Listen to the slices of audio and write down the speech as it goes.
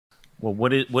Well,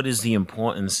 what is the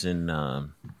importance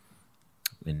in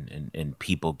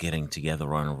people getting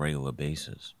together on a regular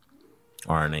basis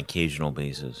or an occasional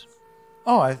basis?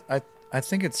 Oh, I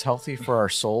think it's healthy for our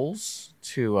souls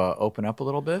to open up a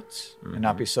little bit and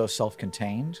not be so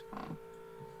self-contained.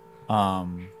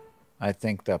 I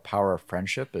think the power of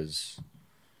friendship it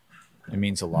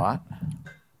means a lot.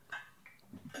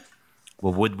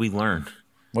 Well, what did we learn?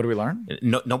 What did we learn?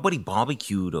 Nobody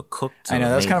barbecued or cooked. I know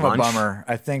that's kind of lunch. a bummer.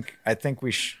 I think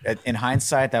we in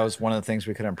hindsight, that was one of the things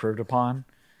we could have improved upon.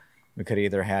 We could have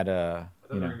either had a, I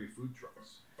thought there were gonna be food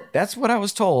trucks. That's what I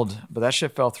was told, but that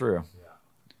shit fell through.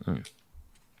 Yeah.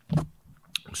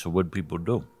 So what did people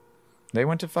do? They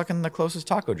went to fucking the closest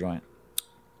taco joint.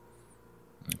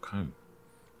 Okay.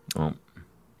 Well,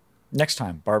 next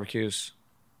time, barbecues.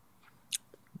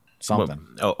 Something.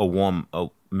 A warm.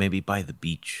 Oh, maybe by the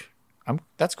beach.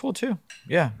 That's cool too.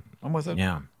 Yeah, I'm with it.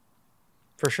 Yeah,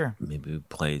 for sure. Maybe we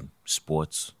play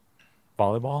sports.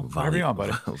 Volleyball? Whatever you want,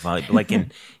 buddy. Like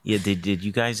did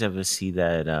you guys ever see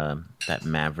that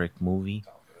Maverick movie?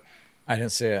 I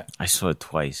didn't see it. I saw it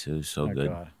twice. It was so good.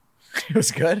 God. It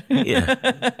was good? Yeah.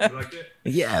 You liked it?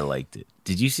 Yeah, I liked it.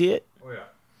 Did you see it? Oh, yeah.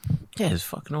 Yeah, it's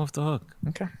fucking off the hook.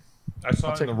 Okay. I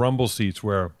saw it in the rumble seats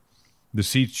where the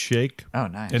seats shake. Oh,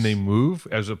 nice. And they move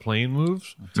as the plane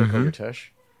moves. Took over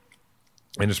Tish.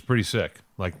 And it's pretty sick.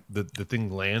 Like the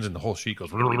thing lands and the whole sheet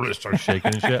goes, it starts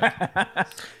shaking and shit.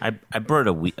 I brought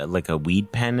a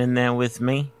weed pen in there with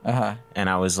me. Uh-huh. And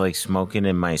I was like smoking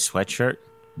in my sweatshirt.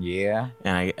 Yeah.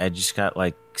 And I just got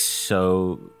like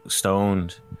so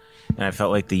stoned. And I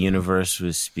felt like the universe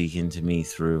was speaking to me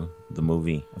through the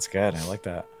movie. That's good. I like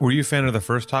that. Were you a fan of the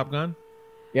first Top Gun?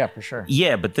 Yeah, for sure.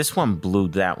 Yeah, but this one blew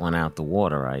that one out the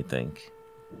water, I think.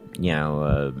 You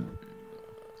know,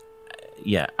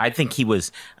 yeah, I think he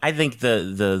was. I think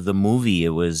the movie, it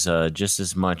was just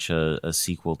as much a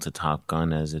sequel to Top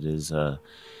Gun as it is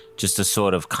just a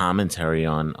sort of commentary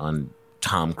on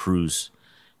Tom Cruise.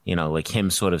 You know, like him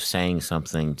sort of saying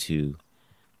something to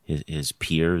his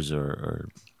peers or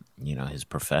you know, his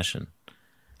profession.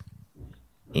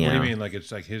 What do you mean? Like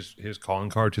it's like his calling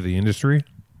card to the industry?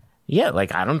 Yeah,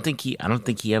 like I don't think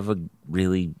he ever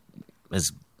really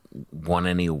has won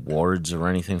any awards or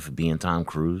anything for being Tom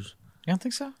Cruise. You don't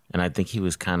think so? And I think he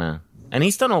was kind of, and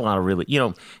he's done a lot of really, you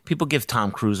know, people give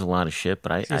Tom Cruise a lot of shit,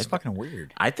 but he's fucking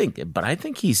weird. I think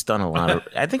he's done a lot of,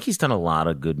 I think he's done a lot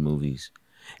of good movies.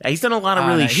 He's done a lot of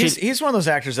really shit. He's one of those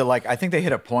actors that like, I think they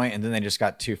hit a point and then they just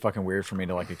got too fucking weird for me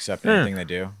to like accept anything they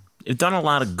do. He's done a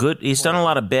lot of good. He's done a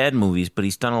lot of bad movies, but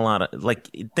he's done a lot of like.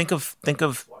 Think of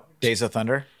Days of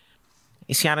Thunder.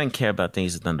 You see, I didn't care about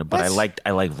Days of Thunder, but I like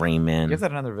Rayman. Give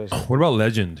that another vision. What about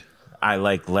Legend? I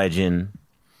like Legend.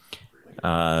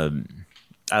 I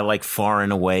like Far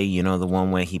and Away. You know, the one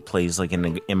where he plays like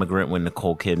an immigrant with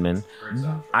Nicole Kidman.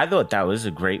 Mm-hmm. I thought that was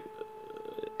a great,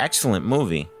 excellent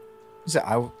movie. Is it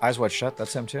Eyes Wide Shut?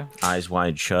 That's him too. Eyes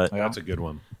Wide Shut. Oh, yeah. That's a good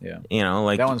one. Yeah. You know,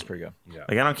 like that one's pretty good. Yeah.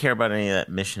 Like I don't care about any of that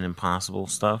Mission Impossible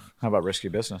stuff. How about Risky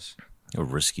Business? A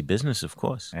Risky Business, of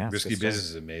course. Yeah, Risky Business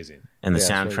is amazing. And the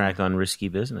soundtrack on Risky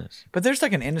Business. But there's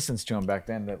like an innocence to him back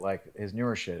then that like his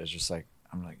newer shit is just like,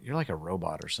 I'm like, you're like a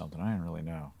robot or something. I didn't really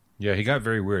know. Yeah, he got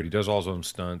very weird. He does all his own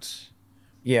stunts.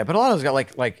 Yeah, but a lot of those got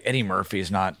like Eddie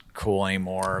Murphy's not cool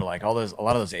anymore. Like a lot of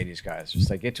those '80s guys just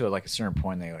like get to like a certain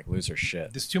point, and they like lose their shit.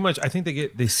 It's too much. I think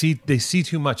they see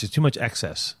too much. It's too much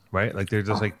excess, right? Like they're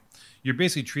just like, you're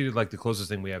basically treated like the closest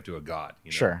thing we have to a god.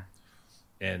 You know? Sure.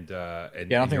 And yeah, I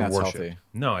don't think that's healthy.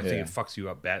 No, I think it fucks you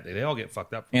up badly. They all get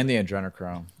fucked up. And the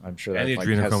adrenochrome, I'm sure that the like,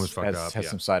 adrenochrome is fucked up. Has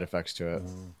some side effects to it.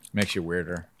 Makes you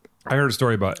weirder. I heard a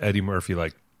story about Eddie Murphy,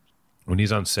 like when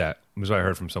he's on set. This is what I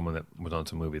heard from someone that was on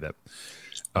some movie that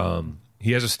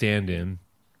he has a stand-in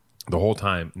the whole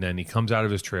time, and then he comes out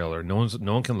of his trailer. No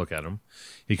one can look at him.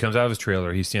 He comes out of his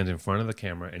trailer. He stands in front of the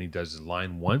camera, and he does his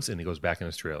line once, and he goes back in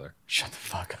his trailer. Shut the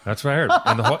fuck up. That's what I heard.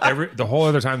 And the whole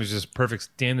other time, there's just perfect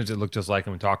stand-ins that look just like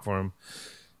him and talk for him.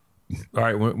 All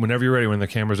right, whenever you're ready, when the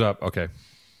camera's up, okay.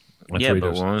 That's yeah,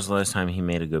 but when was the last time he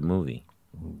made a good movie?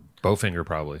 Bowfinger,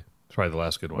 probably. It's probably the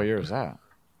last good one. What year was that?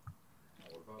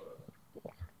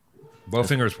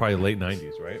 Bowfinger is probably late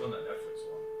 90s, right?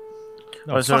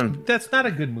 No, that's not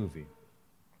a good movie.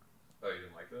 Oh, you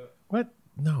didn't like that? What?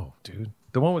 No, dude.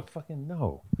 The one with fucking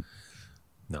no.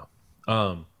 No,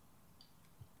 not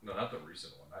the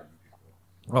recent one. Not you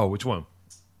people. Oh, which one?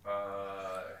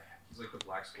 He's like the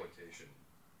blaxploitation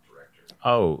director.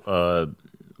 Oh,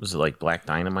 was it like Black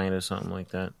Dynamite or something like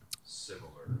that? Similar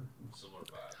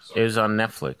vibe. It was on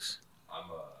Netflix. I'm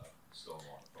still on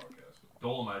the podcast.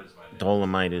 Dolomite is my name.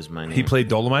 Dolomite is my name. He played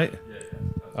Dolomite? Yeah.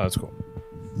 Oh, that's cool.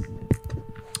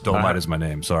 Dolomite is my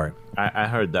name. Sorry. I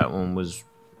heard that one was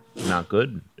not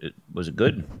good. Was it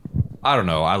good? I don't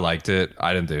know. I liked it.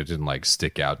 It didn't like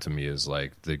stick out to me as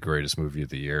like the greatest movie of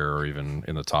the year or even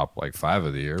in the top like 5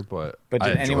 of the year. But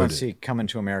did anyone see Coming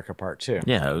to America Part 2?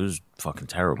 Yeah, it was fucking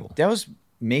terrible. That was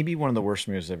maybe one of the worst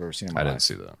movies I've ever seen in my life. I didn't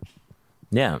see that.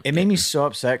 Yeah, It made me so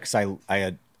upset because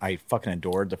I fucking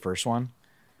adored the first one.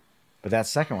 But that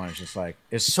second one is just like,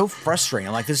 it's so frustrating.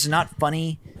 I'm like, this is not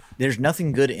funny. There's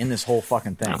nothing good in this whole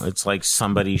fucking thing. no, it's like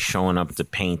somebody showing up to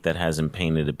paint that hasn't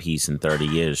painted a piece in 30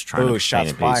 years. Trying to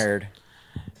shots paint a piece. fired.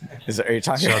 Are you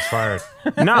talking? Shots fired.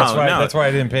 No, no, That's why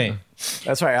I didn't paint.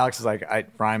 That's why Alex is like,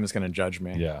 RIME is going to judge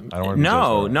me. Yeah, I don't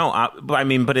want to. no.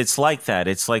 But it's like that.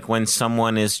 It's like when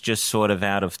someone is just sort of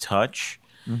out of touch,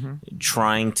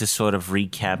 trying to sort of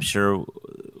recapture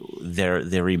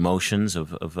their emotions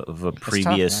of a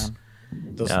previous tough,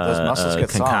 those muscles get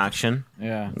concoction.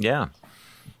 Soft. Yeah.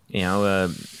 You know,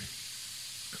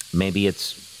 maybe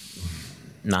it's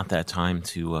not that time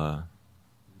to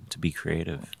be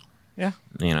creative. Yeah.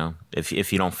 You know, if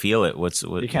you don't feel it, what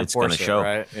You can't it's going to force it, show?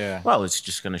 right? Yeah. Well, it's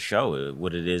just going to show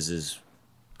what it is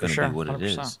going to be what 100%. it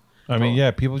is. I mean,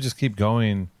 yeah, people just keep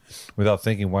going without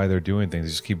thinking why they're doing things.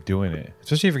 They just keep doing it,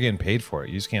 especially if you're getting paid for it.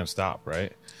 You just can't stop,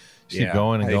 right? Just keep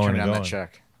going and How do you going turn and down going. that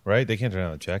check? Right? They can't turn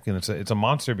down the check, and it's a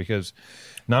monster because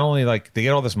not only like they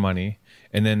get all this money,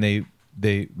 and then they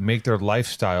make their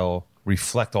lifestyle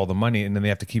reflect all the money, and then they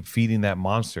have to keep feeding that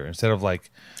monster instead of like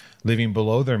living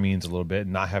below their means a little bit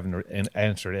and not having an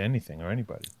answer to anything or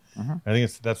anybody. I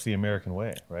think that's the American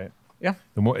way, right? Yeah.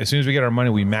 As soon as we get our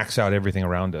money, we max out everything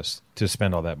around us to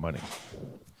spend all that money,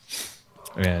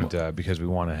 and because we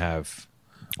want to have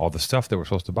all the stuff that we're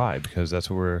supposed to buy, because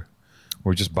that's what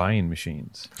we're just buying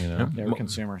machines, you know. Yeah, we're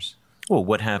consumers. Well,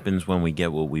 what happens when we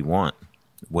get what we want?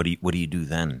 What do you do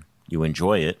then? You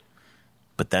enjoy it,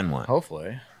 but then what?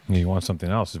 Hopefully. You want something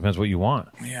else. It depends what you want.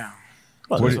 Yeah.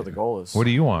 Well, That's what the goal is. What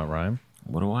do you want, Rhyme?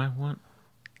 What do I want?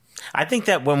 I think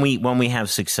that when we have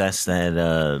success,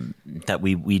 that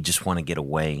we just want to get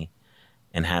away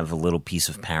and have a little piece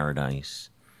of paradise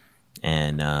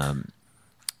and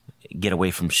get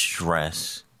away from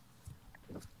stress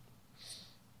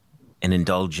and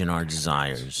indulge in our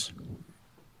desires.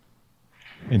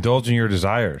 Indulge in your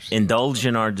desires. Indulge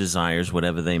in our desires,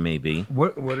 whatever they may be.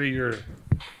 What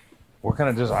kind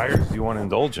of desires do you want to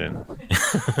indulge in?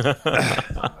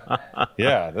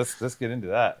 Yeah, let's get into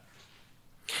that.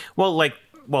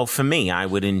 Well, for me, I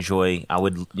would enjoy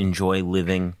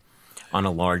living on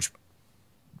a large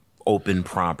open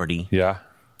property. Yeah.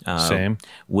 Same.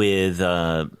 With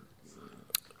a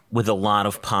lot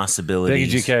of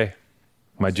possibilities. Thank you, GK.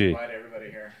 My G. Bye to everybody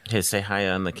here. Hey, say hi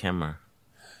on the camera.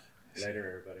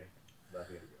 Later, everybody. Love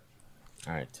you.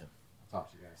 All right, Tim. Talk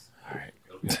to you guys.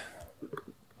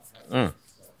 All right.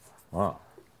 Wow.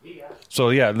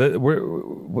 So yeah,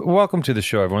 welcome to the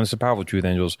show, everyone. This is Powerful Truth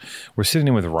Angels. We're sitting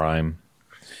in with Rhyme,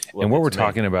 and what we're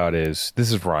talking about is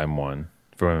this is Rhyme 1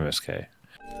 from MSK.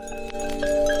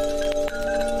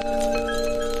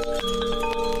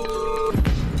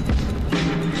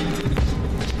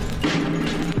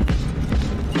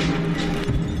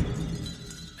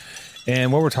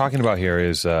 And what we're talking about here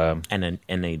is And an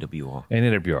NAWR.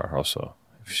 and NWR also,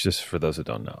 just for those that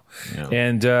don't know. Yeah.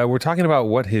 And we're talking about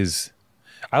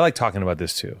I like talking about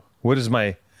this too. What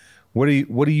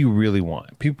do you really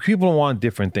want? People want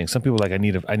different things. Some people are like, I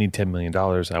need $10 million. I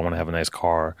want to have a nice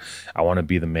car. I want to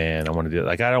be the man. I want to do it.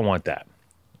 Like, I don't want that.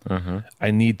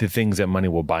 I need the things that money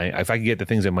will buy. If I could get the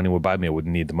things that money would buy me, I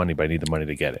wouldn't need the money, but I need the money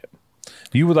to get it.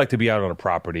 You would like to be out on a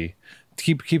property.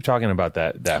 Keep talking about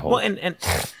that whole. Well, and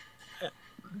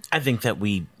I think that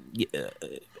we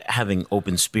having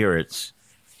open spirits,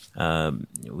 I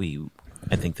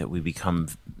think that we become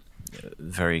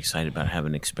very excited about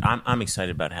having. I'm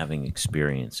excited about having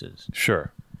experiences.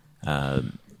 Sure.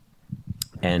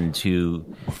 And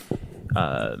to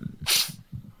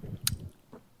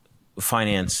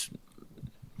finance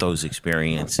those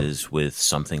experiences with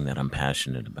something that I'm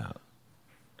passionate about.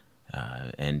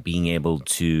 And being able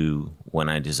to, when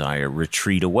I desire,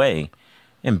 retreat away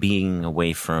and being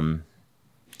away from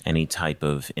any type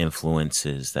of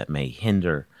influences that may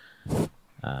hinder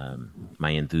my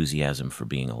enthusiasm for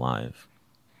being alive.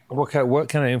 What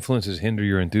kind of influences hinder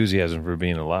your enthusiasm for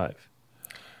being alive?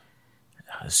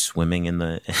 Swimming in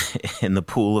the in the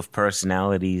pool of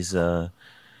personalities that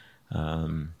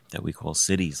we call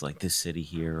cities, like this city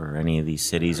here or any of these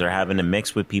cities, or having to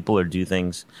mix with people or do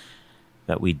things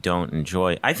that we don't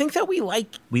enjoy. I think that we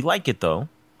like it though.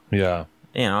 Yeah.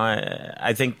 You know,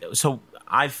 I think so.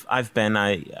 I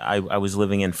was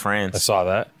living in France. I saw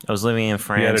that. I was living in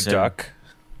France. You had a duck.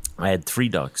 I had 3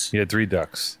 ducks. You had 3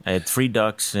 ducks. I had 3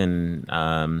 ducks, and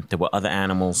there were other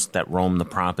animals that roamed the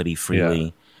property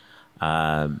freely.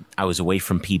 I was away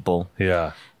from people.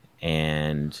 Yeah.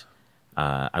 And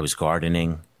I was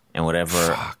gardening and whatever.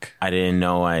 Fuck. I didn't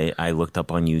know. I looked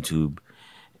up on YouTube,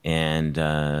 and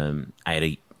I had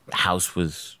a house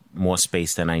with more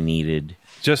space than I needed.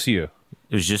 Just you?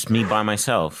 It was just me by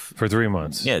myself. For 3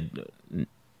 months? Yeah.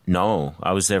 No,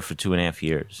 I was there for 2.5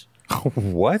 years.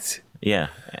 What? Yeah.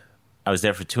 I was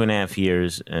there for 2.5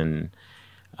 years, and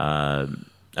I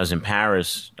was in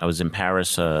Paris. I was in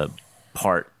Paris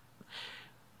part.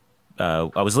 I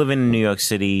was living in New York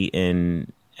City,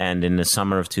 and in the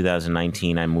summer of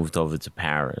 2019, I moved over to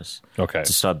Paris. Okay.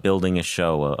 To start building a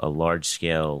show, a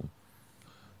large-scale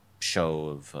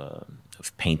show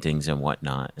of paintings and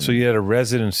whatnot. And so you had a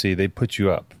residency. They put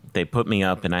you up. they put me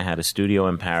up, and I had a studio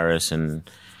in Paris, and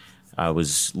I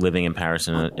was living in Paris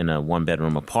in a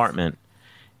 1-bedroom apartment.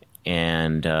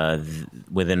 And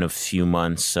within a few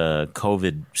months,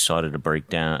 COVID started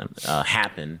to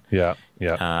happen. Yeah,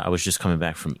 yeah, I was just coming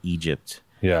back from Egypt.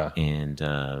 yeah. And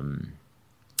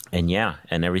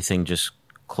everything just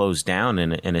closed down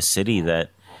in a city that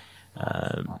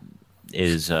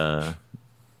is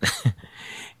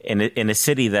in a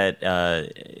city that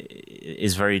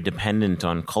is very dependent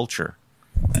on culture.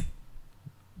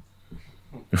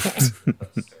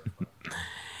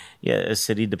 Yeah, a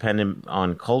city dependent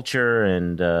on culture,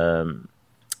 and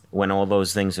when all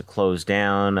those things are closed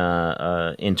down,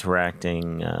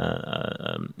 interacting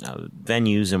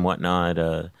venues and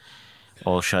whatnot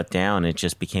all shut down, it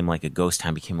just became like a ghost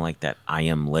town. Became like that I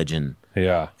Am Legend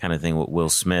Yeah. kind of thing with Will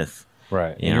Smith.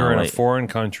 Right. You And know, you're in a like- foreign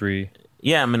country.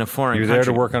 Yeah, I'm in a foreign You're country.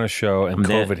 there to work on a show, and I'm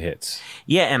there- COVID hits.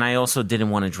 Yeah, and I also didn't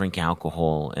want to drink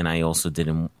alcohol, and I also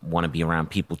didn't want to be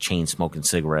around people chain smoking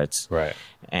cigarettes. Right.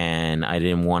 And I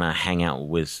didn't want to hang out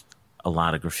with a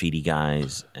lot of graffiti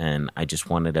guys, and I just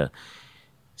wanted to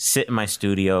sit in my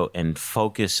studio and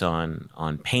focus on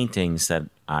paintings that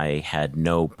I had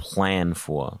no plan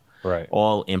for. Right.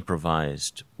 All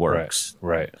improvised works.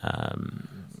 Right.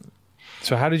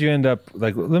 So how did you end up,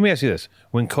 like, let me ask you this.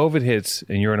 When COVID hits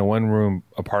and you're in a 1-room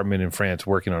apartment in France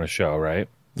working on a show, right?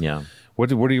 Yeah.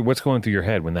 What's going through your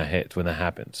head when that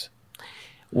happens?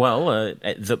 Well,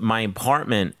 my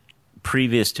apartment,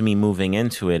 previous to me moving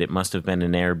into it, it must have been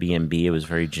an Airbnb. It was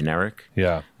very generic.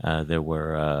 Yeah. There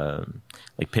were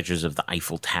like pictures of the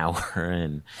Eiffel Tower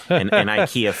and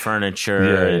IKEA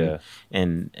furniture,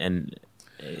 and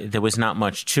there was not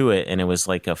much to it, and it was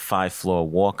like a 5-floor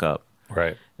walk up.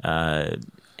 Right.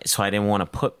 So I didn't want to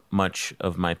put much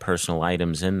of my personal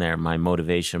items in there. My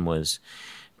motivation was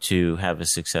to have a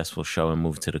successful show and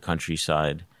move to the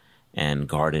countryside and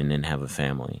garden and have a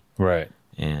family. Right.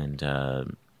 And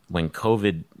when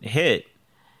COVID hit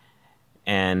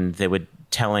and they were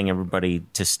telling everybody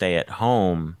to stay at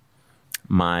home,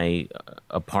 my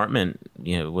apartment,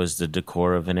 was the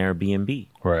decor of an Airbnb.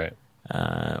 Right.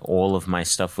 All of my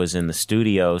stuff was in the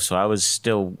studio, so I was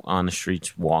still on the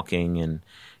streets walking and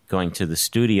going to the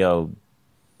studio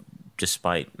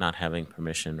despite not having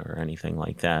permission or anything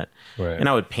like that. Right. And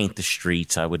I would paint the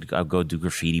streets. I'd go do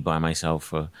graffiti by myself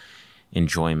for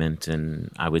enjoyment, and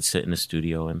I would sit in the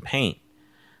studio and paint.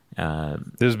 This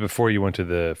is before you went to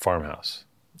the farmhouse.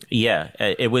 Yeah,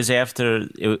 it was after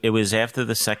it was after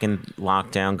the second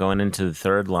lockdown, going into the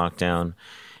third lockdown,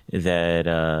 that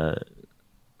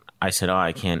I said, "Oh,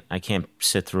 I can't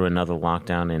sit through another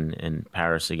lockdown in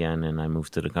Paris again," and I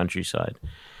moved to the countryside.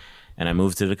 And I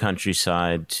moved to the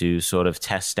countryside to sort of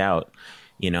test out,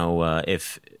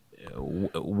 if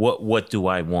what do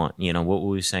I want? What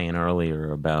we were saying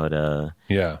earlier about,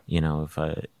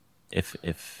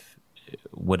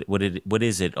 what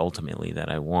is it ultimately that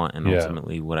I want, and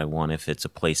ultimately what I want, if it's a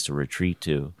place to retreat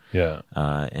to,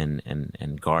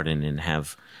 and garden and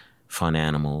have fun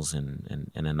animals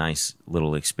and a nice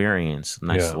little experience,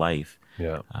 nice life.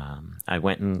 Yeah. I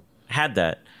went and had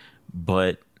that,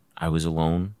 but I was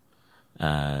alone.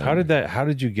 How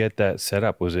did you get that set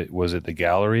up? Was it the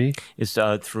gallery? It's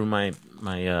through my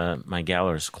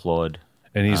gallerist, Claude.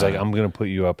 And he's like, I'm going to put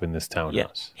you up in this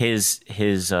townhouse.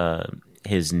 Yeah.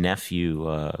 His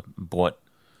nephew bought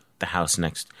the house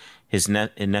next. His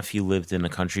nephew lived in the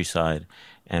countryside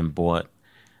and bought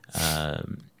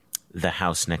the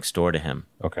house next door to him.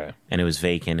 Okay. And it was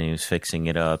vacant, and he was fixing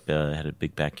it up. Had a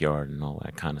big backyard and all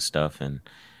that kind of stuff. And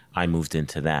I moved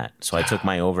into that. So I took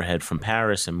my overhead from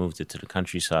Paris and moved it to the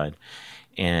countryside.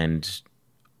 And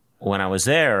when I was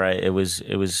there, it was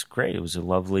great. It was a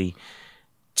lovely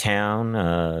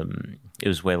town. It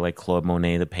was where Claude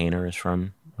Monet, the painter, is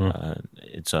from.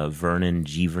 It's Vernon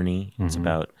Giverny. It's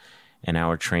about an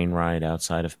hour train ride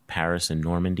outside of Paris in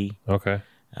Normandy. Okay.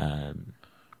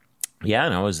 Yeah,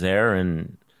 and I was there,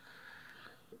 and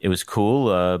it was cool.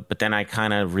 But then I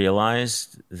kind of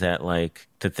realized that like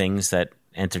the things that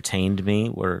entertained me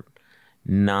were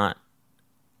not.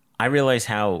 I realized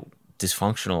how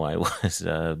dysfunctional I was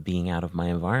being out of my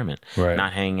environment, Right.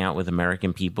 not hanging out with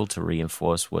American people to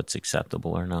reinforce what's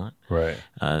acceptable or not. Right.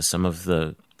 Some of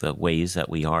the ways that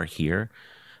we are here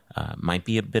might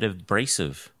be a bit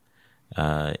abrasive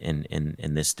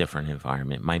in this different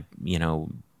environment.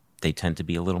 They tend to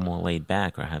be a little more laid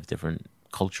back or have different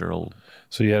cultural.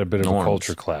 So you had a bit of norms. a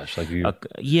culture clash, like you.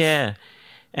 Yeah,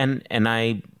 and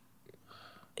I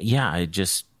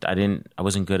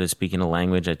wasn't good at speaking a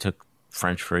language. I took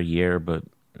French for a year, but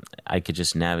I could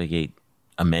just navigate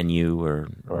a menu or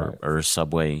a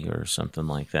subway or something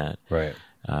like that. Right.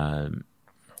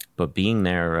 But being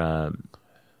there,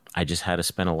 I just had to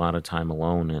spend a lot of time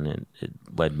alone, and it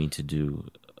led me to do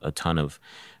a ton of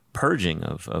purging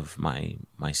of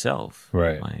myself,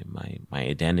 Right. my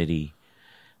identity.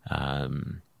 I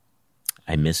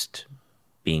missed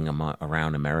being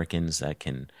around Americans that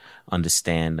can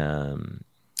understand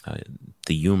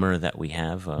the humor that we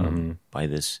have by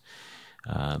this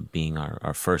being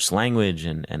our first language,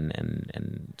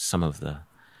 and some of the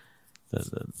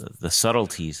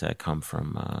subtleties that come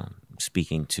from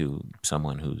speaking to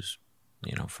someone who's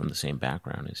from the same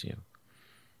background as you.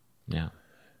 Yeah.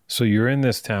 So you're in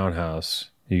this townhouse.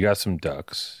 You got some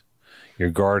ducks. You're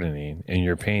gardening and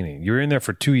you're painting. You were in there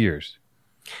for 2 years.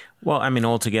 Well, I mean,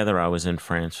 altogether, I was in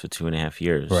France for 2.5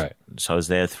 years. Right. So I was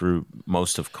there through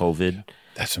most of COVID.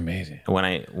 That's amazing. When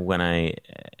I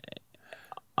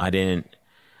didn't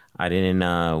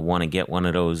want to get one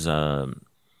of those. I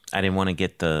didn't want to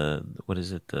get the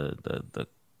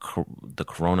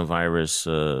coronavirus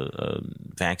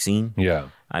vaccine. Yeah.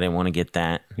 I didn't want to get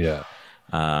that. Yeah.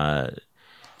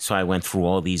 So I went through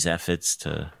all these efforts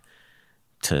to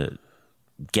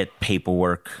get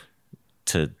paperwork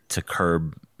to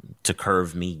curb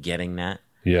me getting that.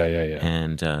 Yeah.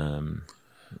 And and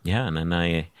then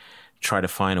I try to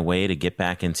find a way to get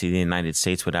back into the United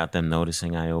States without them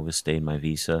noticing I overstayed my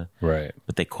visa. Right.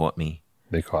 But they caught me.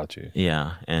 They caught you.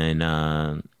 Yeah, and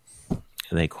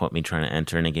they caught me trying to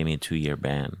enter, and they gave me a 2-year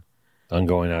ban. On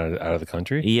going out of the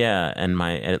country? Yeah, and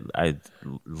I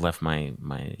left my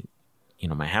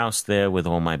house there with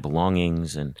all my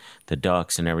belongings and the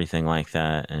ducks and everything like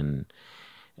that, and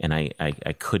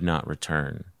I could not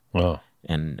return. Oh.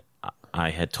 And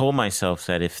I had told myself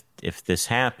that if this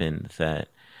happened, that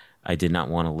I did not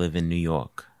want to live in New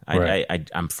York. Right.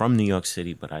 I'm from New York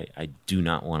City, but I do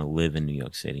not want to live in New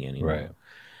York City anymore. Right.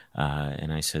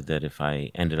 And I said that if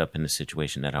I ended up in a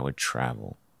situation that I would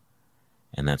travel.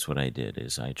 And that's what I did,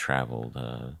 is I traveled.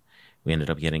 We ended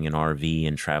up getting an RV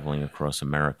and traveling across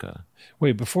America.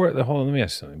 Wait, hold on, let me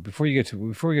ask you something. Before we get to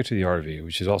the RV,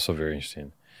 which is also very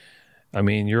interesting. I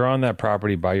mean, you're on that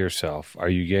property by yourself. Are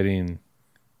you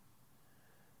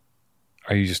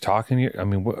just talking? I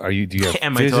mean, what are you? Do you have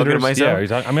Am visitors? I talking to myself? Yeah, are you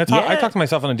talking? I mean, I talk to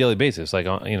myself on a daily basis. Like,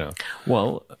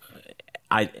 Well,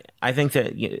 I think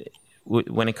that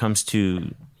when it comes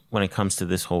to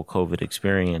this whole COVID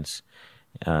experience,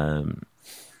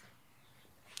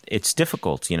 it's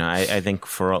difficult. I think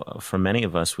for many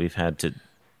of us, we've had to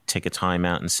take a time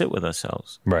out and sit with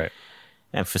ourselves. Right.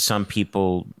 And for some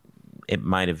people, it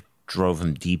might have drove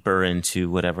them deeper into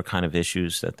whatever kind of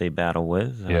issues that they battle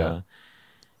with. Yeah.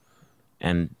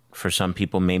 And for some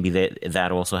people, maybe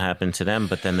that also happened to them,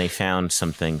 but then they found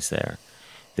some things there.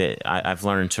 That I've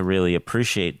learned to really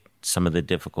appreciate some of the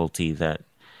difficulty that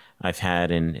I've had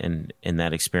in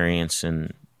that experience,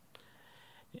 and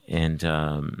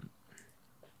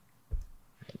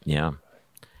yeah,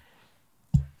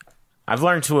 I've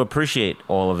learned to appreciate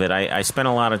all of it. I spent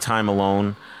a lot of time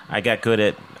alone. I got good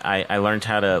at. I learned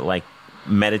how to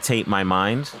meditate my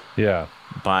mind. Yeah.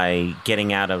 By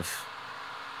getting out of.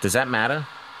 Does that matter?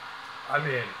 I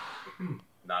mean,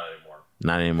 not anymore.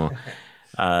 Not anymore.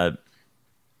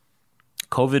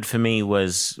 COVID for me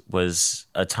was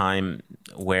a time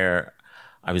where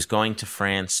I was going to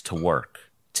France to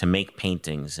work, to make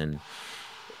paintings, and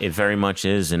it very much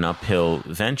is an uphill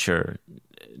venture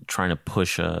trying to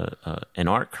push an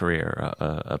art career,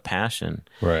 a passion,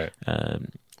 Right.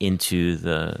 Into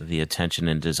the attention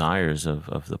and desires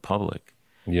of the public.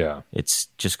 Yeah. It's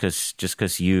just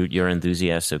because you're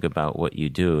enthusiastic about what you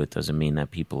do, it doesn't mean that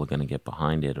people are going to get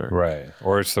behind it,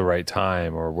 or it's the right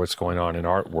time, or what's going on in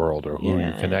art world, or who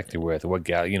you're connected with, what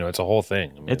it's a whole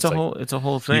thing. I mean, it's a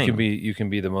whole thing. You can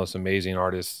be the most amazing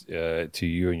artist to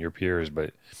you and your peers,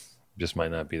 but just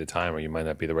might not be the time, or you might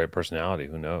not be the right personality.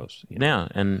 Who knows? Yeah,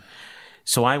 and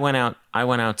So I went out. I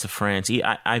went out to France.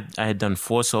 I had done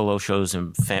 4 solo shows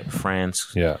in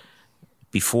France Yeah.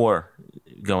 before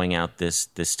going out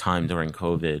this time during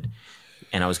COVID,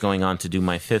 and I was going on to do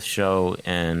my 5th show,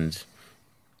 and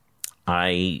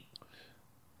I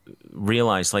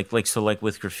realized like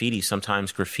with graffiti,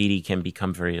 sometimes graffiti can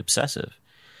become very obsessive,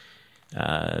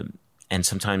 and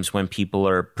sometimes when people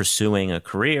are pursuing a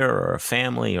career or a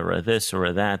family or a this or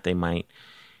a that, they might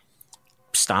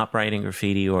stop writing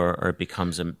graffiti, or it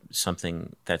becomes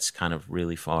something that's kind of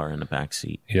really far in the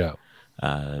backseat. Yeah.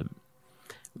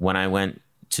 When I went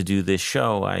to do this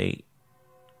show,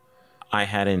 I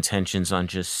had intentions on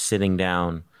just sitting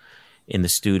down in the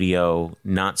studio,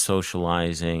 not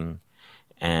socializing,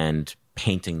 and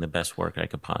painting the best work I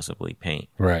could possibly paint.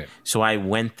 Right. So I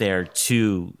went there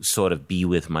to sort of be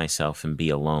with myself and be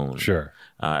alone. Sure.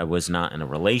 I was not in a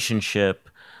relationship.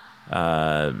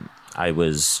 I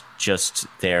was just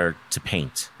there to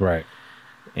paint. Right.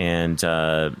 And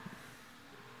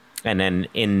then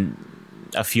in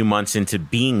a few months into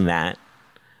being that,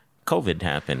 COVID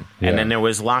happened. Yeah. And then there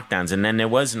was lockdowns, and then there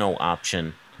was no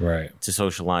option Right. to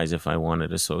socialize if I wanted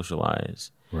to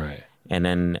socialize. Right. And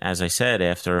then, as I said,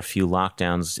 after a few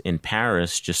lockdowns in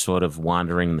Paris, just sort of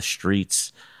wandering the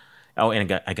streets. Oh,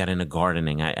 and I got into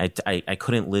gardening. I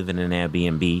couldn't live in an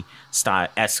Airbnb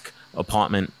esque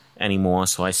apartment anymore,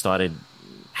 so I started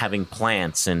having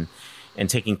plants and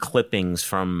taking clippings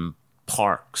from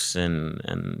parks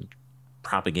and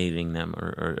propagating them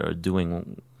or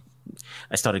doing.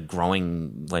 I started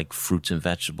growing like fruits and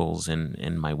vegetables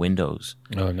in my windows.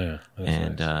 Oh no.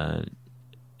 That's nice.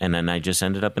 And then I just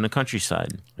ended up in the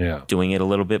countryside, Yeah. doing it a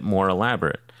little bit more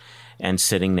elaborate, and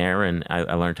sitting there. And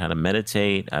I learned how to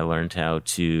meditate. I learned how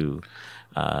to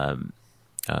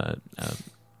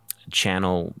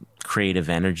channel creative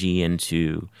energy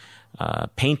into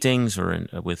paintings or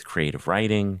with creative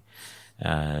writing.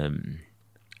 I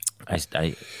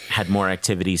had more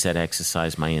activities that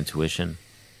exercised my intuition.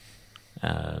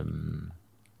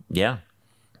 Yeah,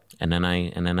 and then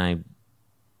I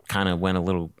kind of went a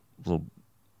little.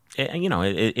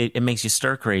 It makes you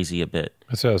stir crazy a bit.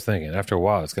 That's what I was thinking. After a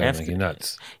while, it's gonna make you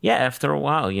nuts. Yeah, after a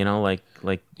while, like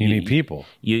You need people.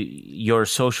 Your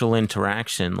social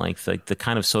interaction, like the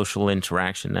kind of social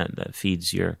interaction that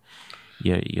feeds your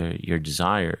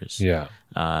desires. Yeah.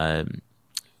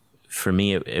 For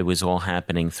me, it was all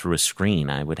happening through a screen.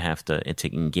 I would have to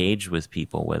engage with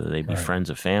people, whether they be friends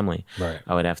or family. Right.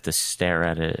 I would have to stare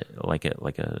at it like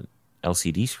a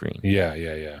LCD screen.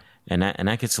 Yeah. And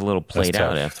that gets a little played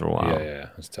out after a while. Yeah,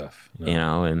 that's tough. No. You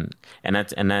know,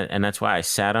 and that's why I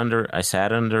sat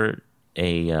under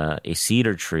a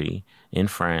cedar tree in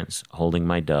France, holding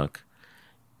my duck,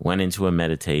 went into a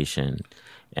meditation,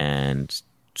 and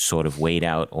sort of weighed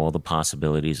out all the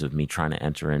possibilities of me trying to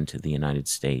enter into the United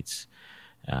States,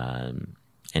 and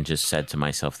just said to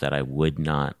myself that I would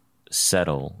not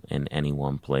settle in any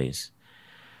one place,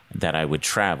 that I would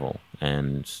travel,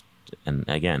 and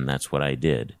again, that's what I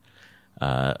did.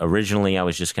 Originally, I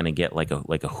was just going to get like a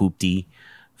hoopty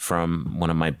from one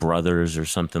of my brothers or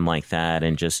something like that,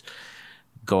 and just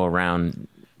go around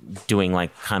doing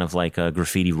like kind of like a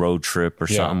graffiti road trip or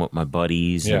something with my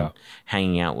buddies and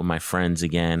hanging out with my friends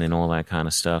again and all that kind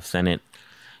of stuff. Then it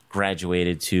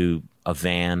graduated to a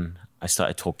van. I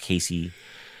told Casey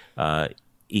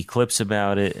Eclipse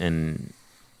about it, and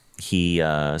he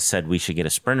said we should get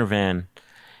a Sprinter van.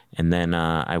 And then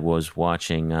I was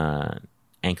watching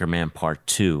Anchorman Part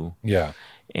 2. Yeah.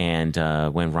 And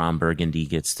when Ron Burgundy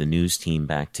gets the news team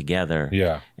back together,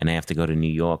 and I have to go to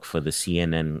New York for the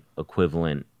CNN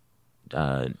equivalent,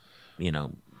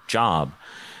 job,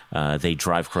 they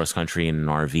drive cross country in an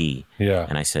RV. Yeah.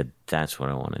 And I said, that's what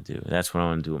I want to do. That's what I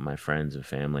want to do with my friends and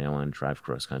family. I want to drive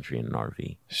cross country in an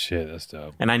RV. Shit, that's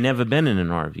dope. And I never been in an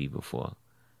RV before.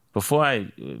 Before I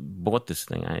bought this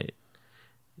thing,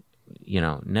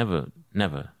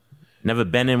 never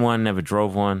been in one, never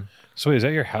drove one. So wait, is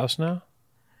that your house now?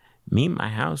 Me, my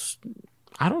house,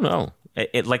 I don't know.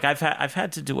 I've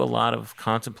had to do a lot of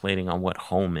contemplating on what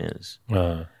home is.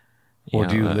 Do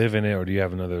you live in it, or do you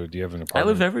have an apartment? I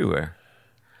live everywhere.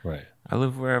 Right. I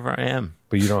live wherever I am.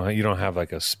 But you don't have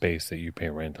like a space that you pay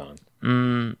rent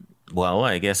on. Well,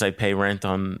 I guess I pay rent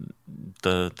on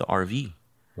the RV.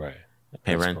 Right. I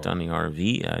pay rent on the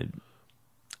RV.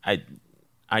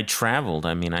 I traveled.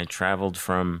 I mean, I traveled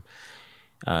from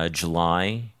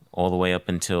July all the way up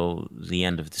until the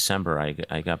end of December.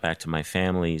 I got back to my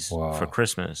family's for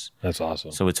Christmas. That's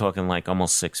awesome. So we're talking like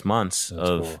almost 6 months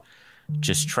of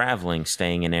just traveling,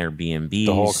 staying in Airbnbs.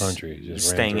 The whole country. Just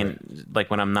staying in, like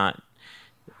when I'm not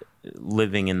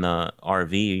living in the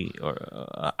RV,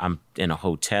 or I'm in a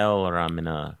hotel, or I'm in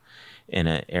in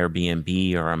an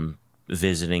Airbnb, or I'm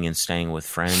visiting and staying with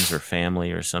friends or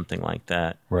family or something like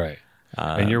that. Right.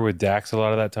 And you're with Dax a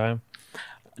lot of that time?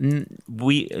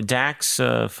 Dax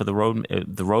for the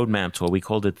road map tour. We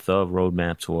called it the road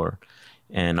map tour,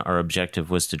 and our objective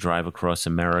was to drive across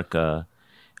America,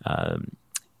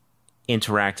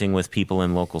 interacting with people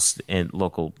in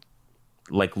local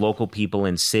people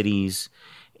in cities,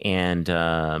 and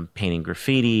painting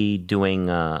graffiti, doing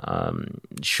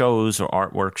shows or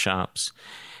art workshops,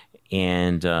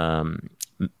 and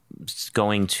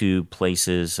going to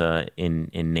places in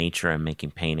nature and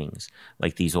making paintings.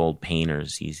 Like these old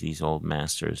painters, these old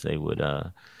masters, they would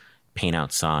paint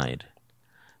outside.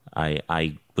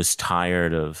 I was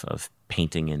tired of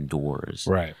painting indoors.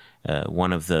 Right.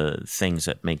 One of the things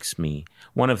that makes me,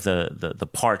 one of the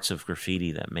parts of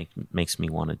graffiti that makes me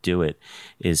want to do it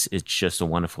is it's just a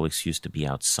wonderful excuse to be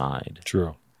outside.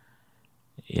 True.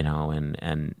 You know,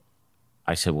 and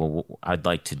I said, well, I'd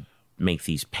like to make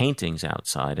these paintings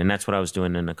outside. And that's what I was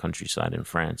doing in the countryside in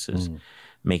France, is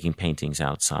making paintings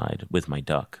outside with my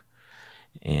duck.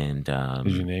 And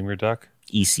did you name your duck?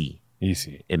 ICI.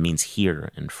 ICI. It means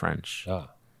here in French. Ah.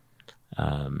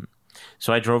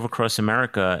 So I drove across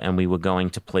America, and we were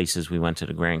going to places. We went to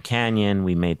the Grand Canyon.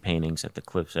 We made paintings at the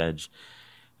cliff's edge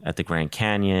at the Grand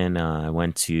Canyon. I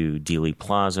went to Dealey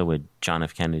Plaza, where John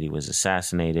F. Kennedy was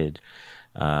assassinated.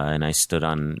 And I stood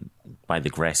by the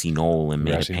grassy knoll and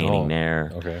made a painting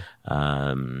there. Okay.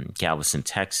 Galveston,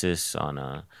 Texas, on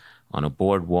a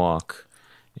boardwalk.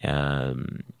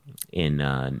 In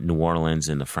New Orleans,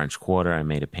 in the French Quarter, I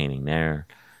made a painting there.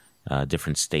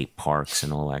 Different state parks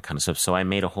and all that kind of stuff. So I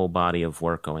made a whole body of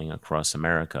work going across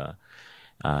America.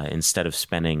 Instead of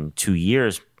spending 2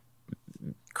 years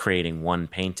creating one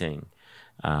painting,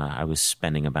 I was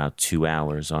spending about 2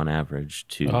 hours on average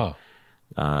to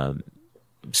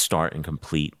start and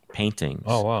complete paintings.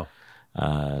 Oh, wow.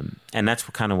 And that's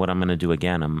kind of what I'm going to do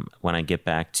again. When I get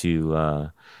back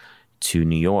to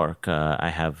New York, I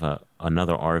have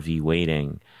another RV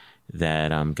waiting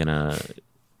that I'm going to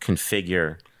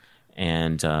configure,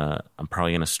 and I'm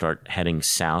probably going to start heading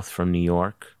south from New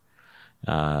York,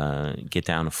 get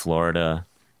down to Florida,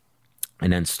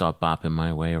 and then start bopping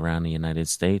my way around the United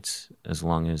States as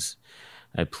long as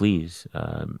I please.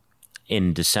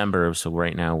 In December, so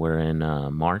right now we're in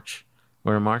March.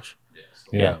 We're in March? Yes.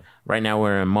 Yeah. Right now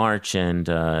we're in March, and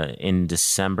in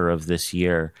December of this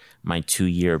year, my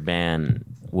 2-year ban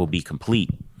will be complete,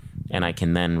 and I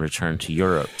can then return to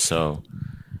Europe. So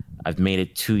I've made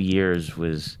it 2 years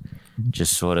with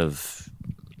just sort of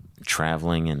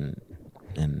traveling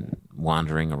and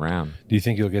wandering around. Do you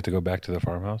think you'll get to go back to the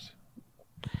farmhouse?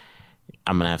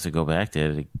 I'm going to have to go back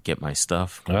there to get my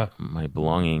stuff, my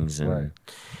belongings,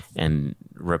 and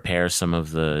repair some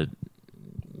of the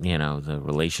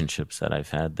relationships that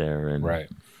I've had there. And,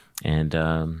 and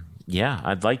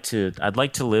I'd like to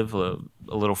live a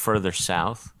little further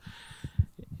south,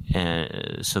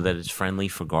 so that it's friendly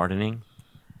for gardening.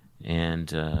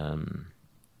 And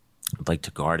I'd like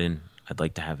to garden. I'd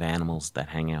like to have animals that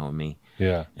hang out with me.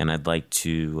 Yeah. And I'd like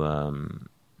to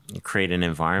create an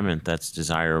environment that's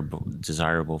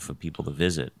desirable for people to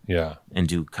visit. Yeah. And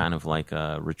do kind of like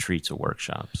retreats or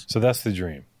workshops. So that's the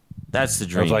dream. That's the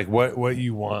dream. Of like what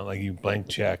you want, like you blank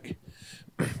check,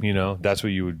 that's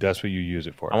what you use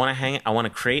it for. I want to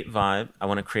create vibe. I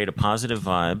want to create a positive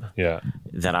vibe. Yeah.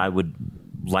 That I would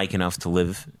like enough to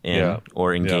live in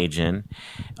or engage in,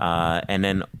 and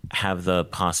then have the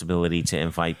possibility to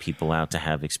invite people out to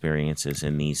have experiences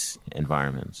in these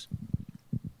environments.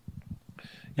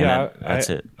 Yeah, that's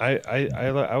it.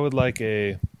 I would like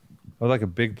a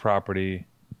big property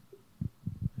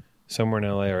somewhere in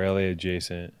LA or LA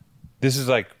adjacent. This is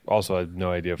like, also I have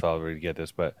no idea if I'll ever get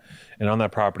this, and on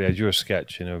that property I drew a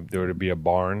sketch, there would be a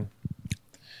barn,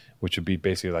 which would be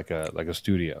basically like a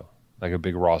studio, like a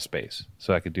big raw space.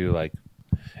 So I could do like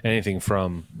anything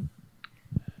from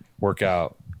work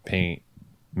out, paint,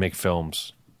 make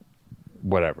films,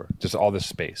 whatever, just all this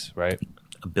space, right?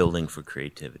 A building for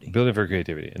creativity. And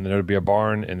then there would be a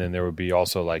barn, and then there would be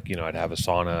also like, I'd have a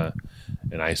sauna,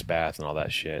 an ice bath, and all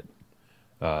that shit.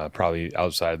 Probably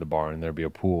outside the barn, there'd be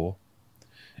a pool,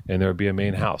 and there would be a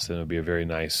main house, and it would be a very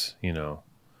nice, I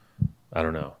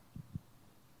don't know.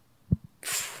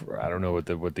 I don't know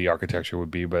what the architecture would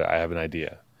be, but I have an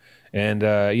idea. And,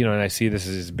 and I see this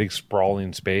as this big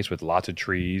sprawling space with lots of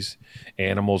trees,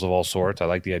 animals of all sorts. I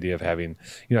like the idea of having,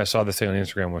 I saw this thing on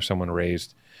Instagram where someone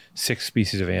raised 6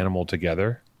 species of animal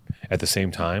together at the same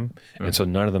time. Mm-hmm. And so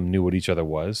none of them knew what each other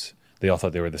was. They all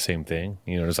thought they were the same thing.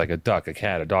 There's like a duck, a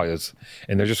cat, a dog,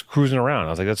 and they're just cruising around. I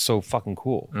was like, that's so fucking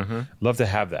cool. Mm-hmm. Love to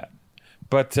have that.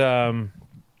 But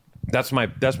That's my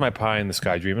pie in the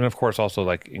sky dream, and of course, also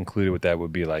like included with that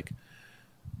would be like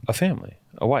a family,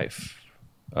 a wife,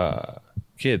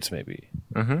 kids, maybe,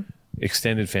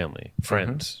 extended family,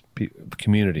 friends,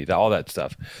 community, all that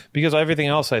stuff. Because everything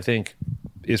else, I think,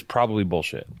 is probably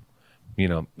bullshit. You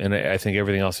know, and I think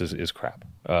everything else is crap.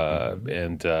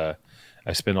 And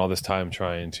I spend all this time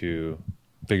trying to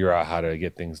figure out how to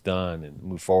get things done and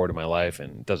move forward in my life,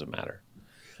 and it doesn't matter.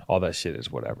 All that shit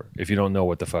is whatever. If you don't know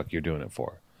what the fuck you're doing it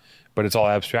for. But it's all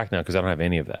abstract now because I don't have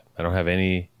any of that. I don't have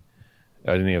any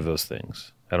of those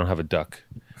things. I don't have a duck.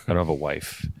 I don't have a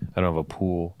wife. I don't have a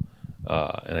pool.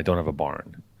 And I don't have a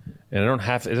barn. And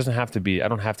it doesn't have to be, I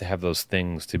don't have to have those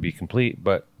things to be complete,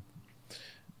 but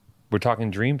we're talking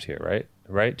dreams here, right?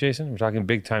 Right, Jason? We're talking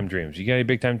big time dreams. You got any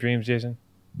big time dreams, Jason?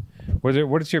 What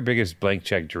is your biggest blank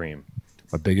check dream?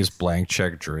 My biggest blank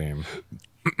check dream.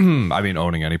 I mean,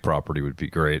 owning any property would be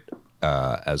great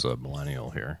as a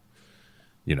millennial here.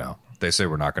 You know, they say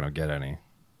we're not going to get any.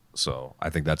 So I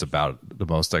think that's about the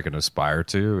most I can aspire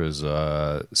to is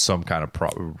some kind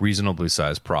of reasonably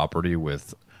sized property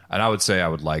with, and I would say I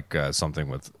would like something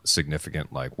with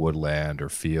significant like woodland or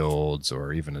fields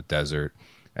or even a desert,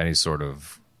 any sort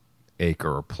of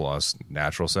acre or plus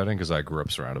natural setting because I grew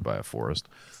up surrounded by a forest.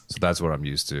 So that's what I'm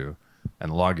used to.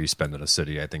 And the longer you spend in a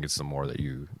city, I think it's the more that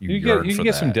you can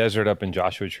get some desert up in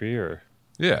Joshua Tree or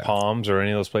Palms or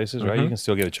any of those places, right? You can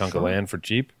still get a chunk of land for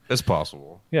cheap. It's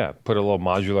possible. Yeah, put a little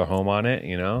modular home on it,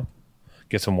 you know,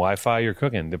 get some Wi-Fi, you're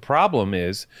cooking. The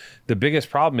biggest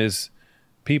problem is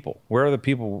people. Where are the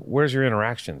people? Where's your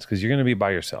interactions? Because you're going to be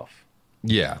by yourself.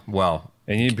 Yeah, well.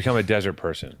 And you become a desert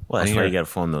person. Well, that's why you got to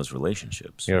form those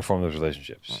relationships. You got to form those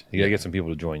relationships. You got to get some people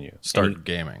to join you. Start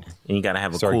gaming. And you got to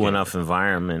have a cool enough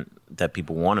environment that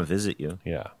people want to visit you.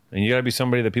 Yeah. And you got to be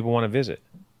somebody that people want to visit.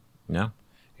 Yeah.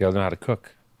 You got to know how to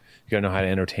cook. You got to know how to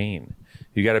entertain.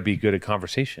 You got to be good at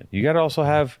conversation. You got to also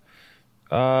have, you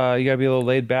got to be a little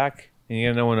laid back, and you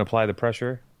got to know when to apply the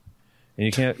pressure. And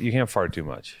you can't fart too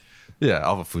much. Yeah,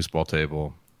 I'll have a foosball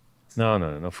table. No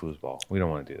foosball. We don't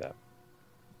want to do that.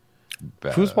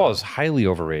 Foosball is highly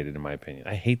overrated in my opinion.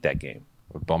 I hate that game.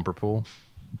 A bumper pool?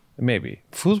 Maybe.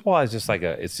 Foosball is just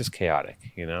it's just chaotic,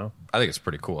 you know? I think it's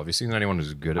pretty cool. Have you seen anyone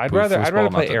who's good at I'd foosball? rather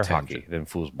play air hockey than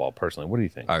foosball, personally. What do you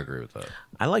think? I agree with that.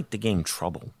 I like the game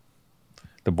Trouble.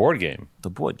 The board game?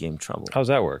 The board game Trouble. How's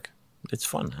that work? It's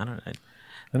fun. I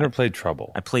never played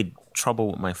Trouble. I played Trouble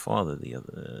with my father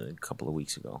a couple of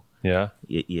weeks ago. Yeah?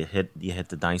 You hit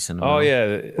the dice in the middle. Oh, yeah.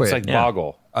 It's like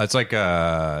Boggle. It's like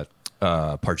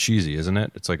Parcheesi, isn't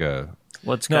it? It's like a...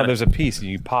 there's a piece and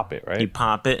you pop it, right? You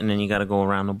pop it and then you got to go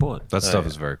around the board. That stuff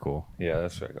is very cool. Yeah,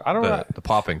 that's very cool. I don't the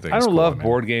popping thing. I don't love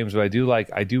board games, but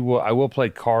I will play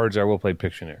cards. I will play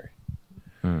Pictionary.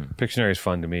 Pictionary is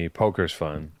fun to me. Poker's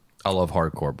fun. I love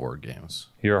hardcore board games.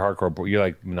 You're a hardcore board. You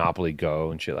like Monopoly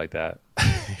Go and shit like that.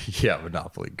 Yeah,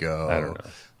 Monopoly Go. I don't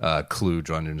know. Clue,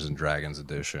 Dungeons and Dragons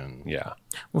edition. Yeah.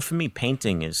 Well, for me,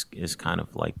 painting is kind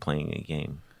of like playing a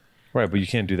game. Right, but you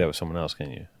can't do that with someone else,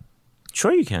 can you?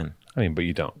 Sure, you can. I mean, but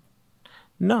you don't.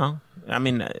 No, I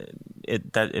mean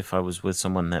that if I was with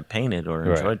someone that painted or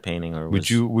enjoyed painting, or would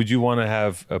you want to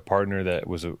have a partner that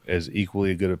was as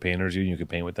equally good a painter as you, and you could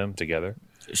paint with them together?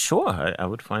 Sure, I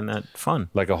would find that fun.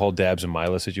 Like a whole Dabs and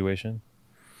Mila situation.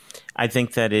 I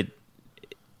think that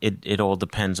it all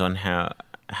depends on how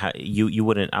you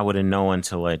wouldn't. I wouldn't know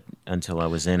until I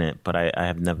was in it, but I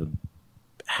have never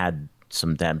had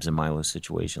some Dabs and Milo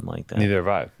situation like that. Neither have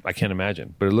I. I can't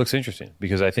imagine, but it looks interesting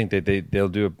because I think that they'll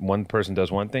do it. One person does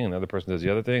one thing, another person does the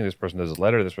other thing. This person does a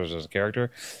letter, this person does a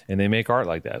character, and they make art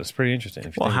like that. It's pretty interesting.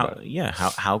 If you think about it.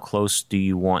 How close do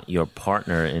you want your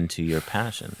partner into your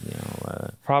passion?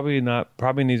 Probably not.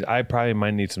 I probably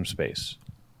might need some space.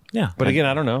 Yeah, but again,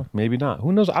 I don't know. Maybe not.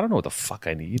 Who knows? I don't know what the fuck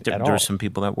I need. There are some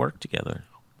people that work together.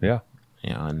 Yeah,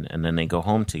 and then they go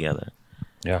home together.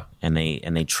 Yeah, and they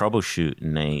troubleshoot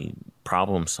and they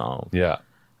problem solve. Yeah,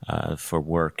 for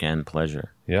work and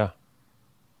pleasure. Yeah.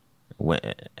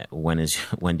 When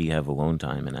do you have alone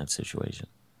time in that situation?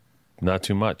 Not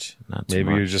too much.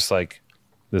 Maybe you're just like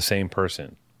the same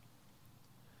person.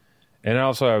 And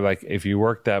also, like, if you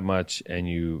work that much and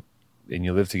you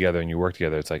live together and you work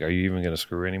together, it's like, are you even going to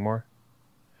screw anymore?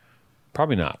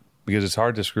 Probably not, because it's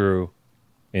hard to screw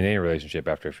in any relationship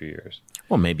after a few years.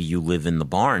 Well, maybe you live in the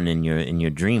barn in your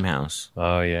dream house.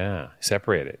 Oh yeah,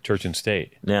 separate it, church and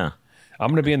state. Yeah, I'm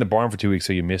going to be in the barn for 2 weeks,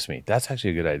 so you miss me. That's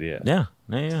actually a good idea. Yeah.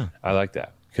 I like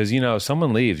that because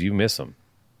someone leaves, you miss them.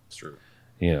 It's true.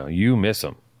 You miss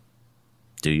them.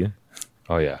 Do you?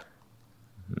 Oh yeah.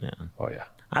 Yeah. Oh yeah.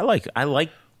 I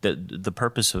like the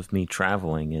purpose of me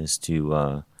traveling is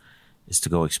to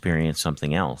go experience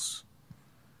something else.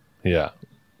 Yeah.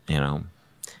 you know,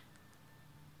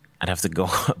 I'd have to go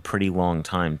a pretty long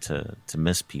time to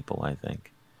miss people, I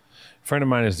think. A friend of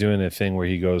mine is doing a thing where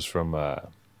he goes from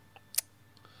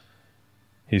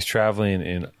he's traveling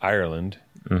in Ireland,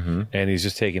 and he's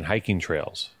just taking hiking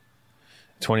trails,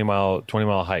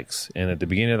 20-mile hikes. And at the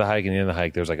beginning of the hike and the end of the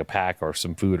hike, there's like a pack or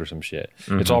some food or some shit.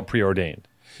 It's all preordained.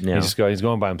 Yeah. He's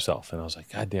going by himself. And I was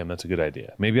like, God damn, that's a good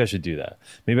idea. Maybe I should do that.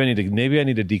 Maybe I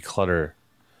need to declutter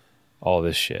all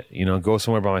this shit. You know, go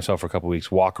somewhere by myself for a couple of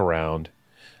weeks, walk around.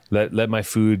 Let my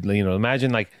food, you know,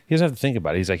 imagine like he doesn't have to think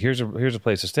about it. He's like, here's a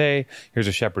place to stay, here's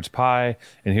a shepherd's pie,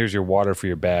 and here's your water for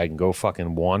your bag, and go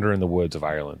fucking wander in the woods of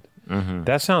Ireland.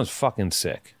 That sounds fucking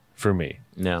sick for me.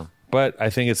 No. But I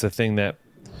think it's a thing that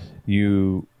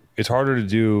it's harder to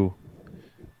do.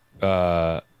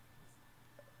 I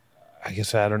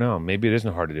guess, I don't know. Maybe it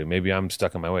isn't hard to do. Maybe I'm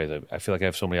stuck in my ways. I feel like I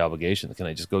have so many obligations. Can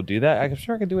I just go do that? I'm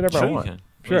sure I can do whatever I want. You can.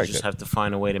 Sure, You just have to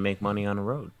find a way to make money on the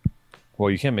road. Well,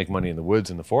 you can't make money in the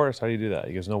woods, in the forest. How do you do that?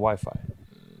 There's no Wi-Fi.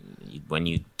 When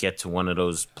you get to one of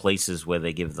those places where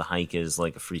they give the hikers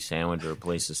like a free sandwich or a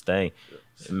place to stay,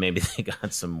 maybe they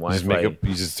got some Wi-Fi. You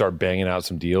just start banging out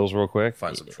some deals real quick.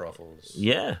 Find some truffles.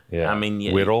 Yeah. Yeah. I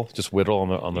mean, whittle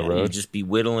on the road. You just be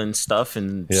whittling stuff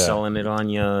and selling it on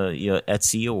your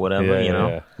Etsy or whatever, you know?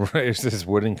 Yeah. Right. It's this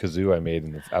wooden kazoo I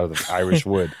made out of the Irish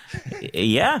wood.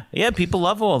 Yeah. People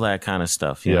love all that kind of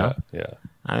stuff, you know? Yeah.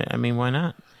 I mean, why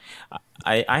not?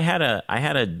 I had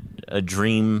a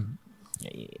dream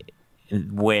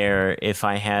where if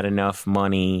I had enough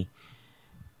money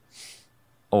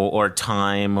or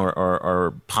time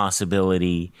or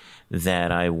possibility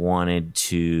that I wanted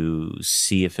to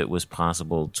see if it was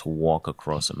possible to walk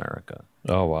across America.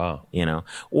 Oh wow. You know,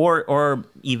 or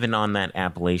even on that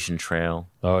Appalachian Trail.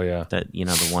 Oh yeah. That, you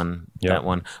know, the one, that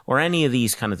one, or any of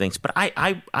these kind of things. But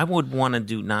I would want to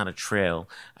do not a trail.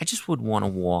 I just would want to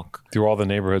walk through all the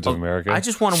neighborhoods of America. I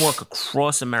just want to walk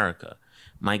across America.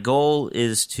 My goal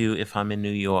is to, if I'm in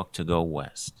New York, to go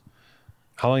west.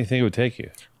 How long do you think it would take you?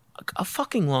 A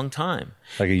fucking long time.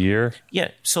 Like a year?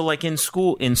 Yeah. So like in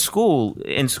school,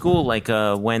 like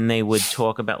when they would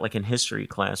talk about, like in history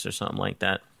class or something like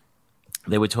that,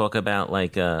 they would talk about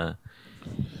like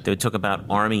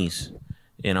armies,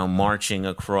 you know, marching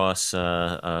across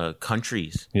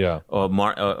countries. Yeah. Or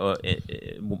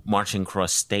marching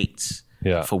across states.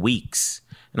 Yeah. For weeks.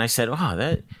 And I said, oh,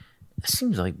 that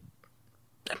seems like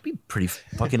that'd be pretty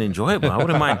fucking enjoyable. I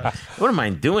wouldn't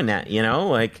mind doing that, you know?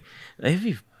 Like, that'd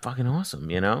be fucking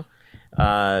awesome, you know?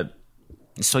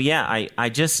 So yeah, I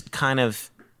just kind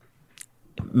of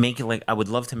make it like, I would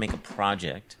love to make a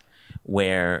project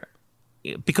where,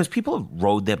 because people have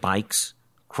rode their bikes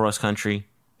cross country.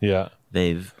 Yeah.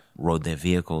 They've rode their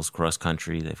vehicles cross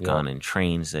country. They've gone in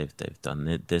trains. They've done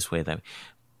it this way, that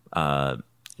way.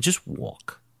 Just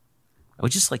walk. I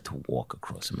would just like to walk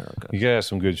across America. You gotta have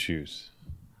some good shoes.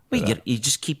 Well, you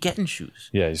just keep getting shoes.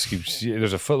 Yeah,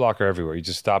 there's a Foot Locker everywhere. You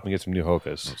just stop and get some new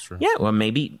Hokas. That's true. Yeah, or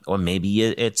maybe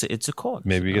it's a cause.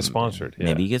 Maybe you get sponsored. Yeah.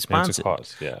 Maybe you get sponsored. It's a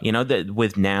cause. Yeah. You know that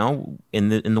with now in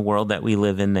the world that we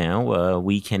live in now,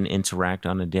 we can interact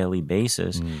on a daily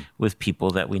basis with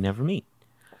people that we never meet,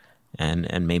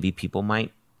 and maybe people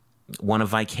might want to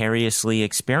vicariously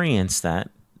experience that.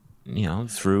 You know,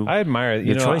 through I admire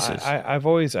your choices.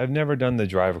 I've never done the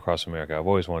drive across America. I've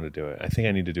always wanted to do it. I think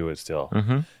I need to do it still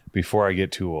before I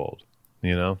get too old.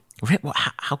 You know, well,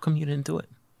 how come you didn't do it?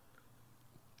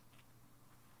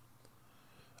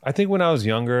 I think when I was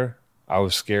younger, I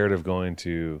was scared of going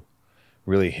to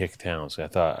really hick towns. I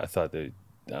thought that,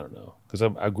 I don't know, because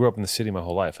I grew up in the city my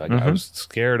whole life. I was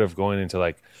scared of going into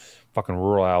like fucking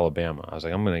rural Alabama. I was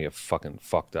like, I'm gonna get fucking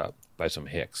fucked up by some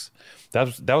hicks. That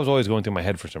was always going through my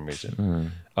head for some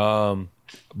reason.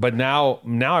 But now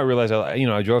I realize,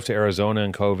 I drove to Arizona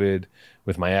in COVID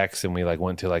with my ex, and we like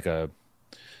went to like a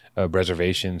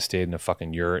reservation, stayed in a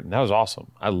fucking yurt, and that was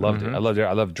awesome. I loved it. I loved it.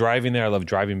 I love driving there. I love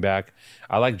driving back.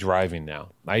 I like driving now.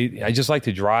 I just like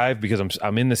to drive because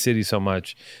I'm in the city so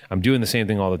much. I'm doing the same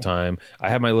thing all the time. I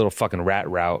have my little fucking rat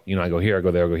route. You know, I go here, I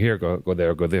go there, I go here, go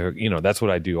there, go there. You know, that's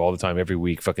what I do all the time, every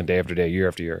week, fucking day after day, year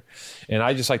after year. And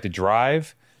I just like to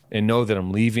drive and know that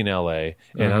I'm leaving LA,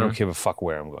 and I don't give a fuck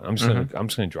where I'm going. I'm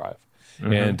just gonna drive.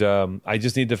 And I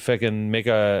just need to fucking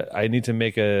I need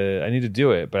to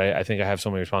do it. But I think I have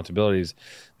so many responsibilities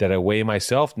that I weigh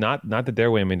myself, not that they're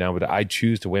weighing me down, but I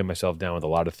choose to weigh myself down with a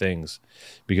lot of things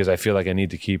because I feel like I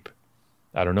need to keep,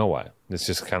 I don't know why. It's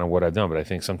just kind of what I've done. But I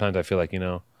think sometimes I feel like,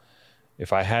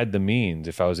 if I had the means,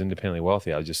 if I was independently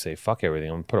wealthy, I would just say, fuck everything.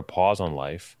 I'm going to put a pause on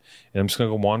life and I'm just going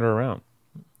to go wander around.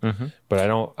 But I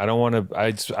don't want to.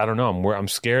 I don't know. I'm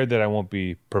scared that I won't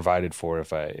be provided for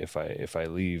if I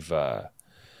leave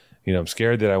I'm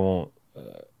scared that I won't.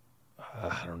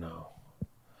 I don't know.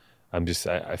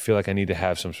 I feel like I need to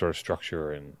have some sort of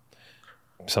structure and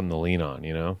something to lean on.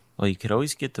 Well, you could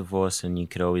always get divorced, and you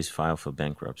could always file for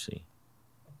bankruptcy.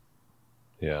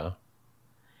 Yeah.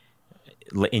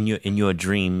 In your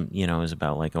dream, is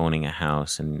about like owning a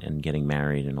house and getting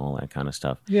married and all that kind of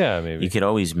stuff. Yeah, maybe. You could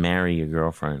always marry your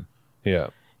girlfriend. Yeah.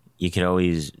 You could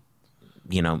always,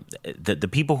 the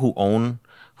people who own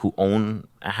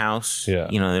a house, Yeah.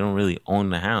 they don't really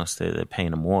own the house. They're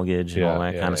paying a mortgage and all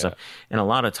that kind of stuff. And a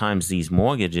lot of times these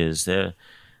mortgages, they're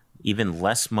even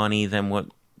less money than what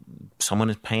someone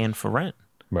is paying for rent.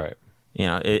 Right.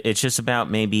 It's just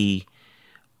about maybe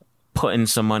putting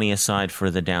some money aside for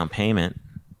the down payment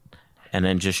and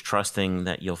then just trusting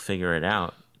that you'll figure it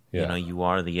out. Yeah. You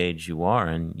are the age you are,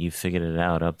 and you figured it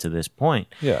out up to this point.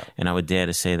 Yeah. And I would dare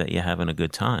to say that you're having a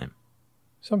good time.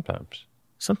 Sometimes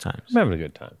I'm having a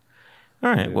good time. All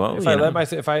right. Well,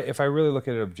 if I really look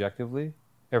at it objectively,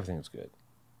 everything's good.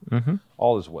 Mm-hmm.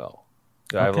 All is well.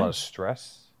 I have a lot of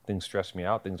stress. Things stress me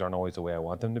out. Things aren't always the way I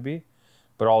want them to be,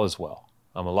 but all is well.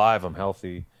 I'm alive. I'm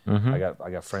healthy. Mm-hmm. I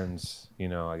got friends.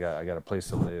 I got a place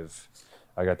to live.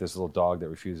 I got this little dog that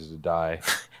refuses to die.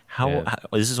 How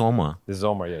this is Oma? This is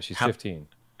Omar. Yeah, she's 15.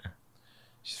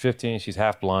 She's 15. She's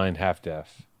half blind, half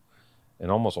deaf, and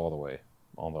almost all the way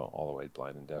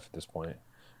blind and deaf at this point.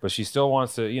 But she still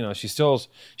wants to. She's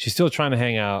still trying to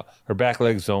hang out. Her back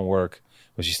legs don't work,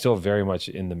 but she's still very much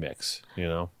in the mix.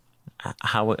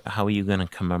 How are you going to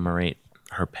commemorate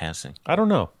her passing? I don't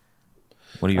know.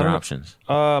 What are your options?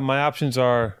 My options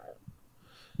are.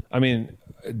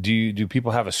 Do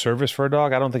people have a service for a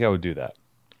dog? I don't think I would do that.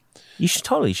 You should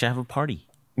have a party.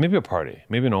 Maybe a party.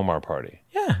 Maybe an Omar party.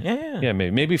 Yeah. Yeah,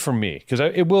 maybe for me, because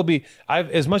it will be.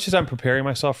 As much as I'm preparing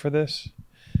myself for this,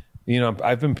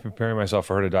 I've been preparing myself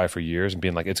for her to die for years and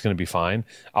being like, it's going to be fine.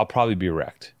 I'll probably be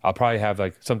wrecked. I'll probably have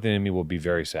like something in me will be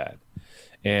very sad.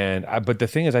 But the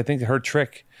thing is, I think the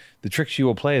trick she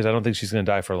will play is I don't think she's going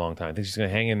to die for a long time. I think she's going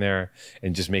to hang in there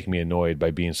and just make me annoyed by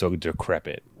being so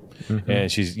decrepit. Mm-hmm.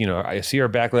 And she's, I see her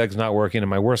back legs not working, and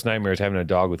my worst nightmare is having a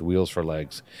dog with wheels for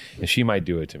legs, and she might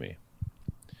do it to me.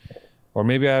 Or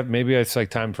maybe it's like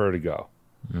time for her to go.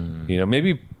 Mm.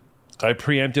 Maybe I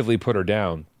preemptively put her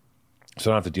down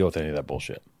so I don't have to deal with any of that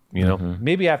bullshit. Mm-hmm.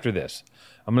 Maybe after this,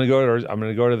 I'm gonna go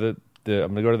to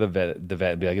the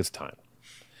vet and be like, it's time.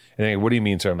 And then, what do you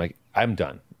mean, sir? I'm like, I'm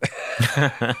done.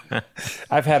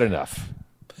 I've had enough.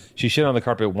 She shit on the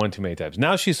carpet one too many times.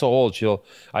 Now she's so old,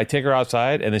 I take her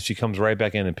outside and then she comes right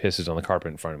back in and pisses on the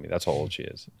carpet in front of me. That's how old she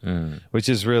is. Which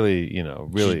is really,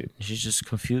 really. She's just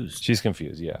confused. She's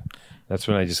confused, yeah. That's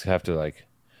when I just have to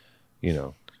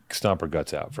stomp her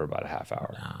guts out for about a half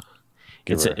hour.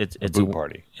 It's a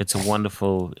party. It's a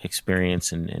wonderful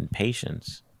experience and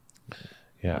patience.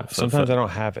 Yeah. Sometimes I don't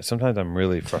have it. Sometimes I'm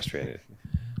really frustrated.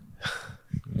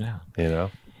 Yeah.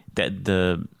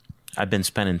 I've been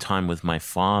spending time with my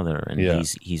father, and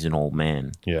he's an old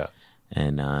man. Yeah.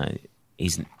 And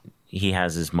he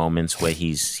has his moments where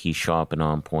he's sharp and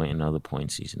on point, and other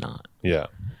points he's not. Yeah.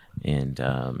 And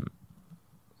I'm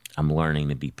learning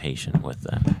to be patient with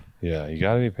that. Yeah, you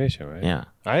got to be patient, right? Yeah.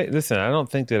 I don't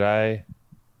think that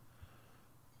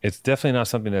it's definitely not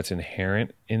something that's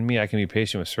inherent in me. I can be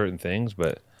patient with certain things,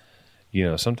 but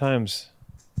sometimes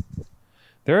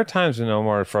there are times when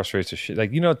Omar frustrates the shit.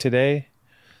 Like, today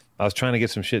I was trying to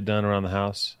get some shit done around the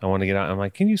house. I want to get out. I'm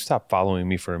like, can you stop following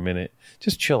me for a minute?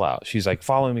 Just chill out. She's like,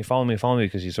 follow me,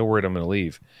 because she's so worried I'm going to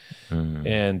leave. Mm.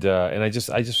 And I just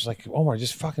was like, Omar,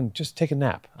 just take a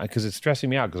nap, because it's stressing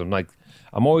me out. Because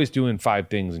I'm always doing 5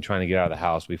 things and trying to get out of the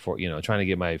house before, trying to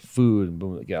get my food and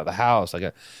boom, get out of the house.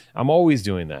 I'm always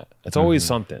doing that. It's always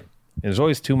something. And there's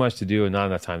always too much to do and not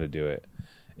enough time to do it.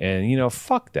 And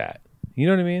fuck that. You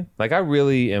know what I mean? Like, I'm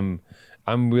really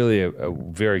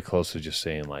very close to just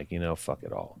saying, like, fuck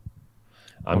it all.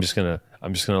 I'm just gonna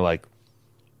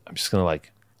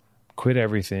quit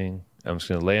everything. I'm just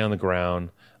gonna lay on the ground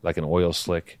like an oil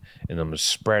slick, and I'm gonna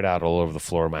spread out all over the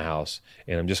floor of my house,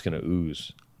 and I'm just gonna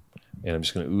ooze. And I'm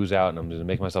just gonna ooze out, and I'm gonna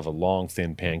make myself a long,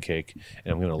 thin pancake,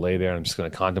 and I'm gonna lay there, and I'm just gonna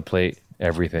contemplate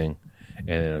everything, and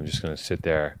then I'm just gonna sit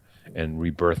there and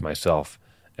rebirth myself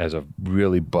as a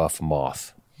really buff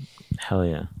moth. Hell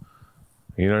yeah.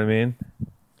 You know what I mean?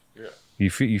 Yeah.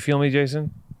 You feel me,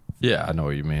 Jason? Yeah, I know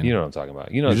what you mean. You know what I'm talking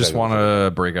about. You just want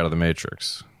to break out of the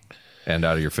matrix and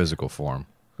out of your physical form.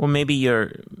 Well, maybe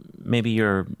your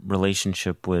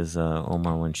relationship with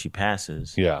Omar when she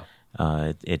passes. Yeah.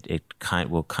 it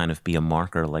will kind of be a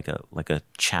marker, like a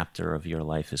chapter of your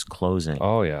life is closing.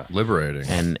 Oh yeah, Liberating.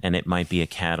 And it might be a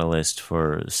catalyst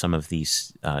for some of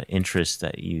these interests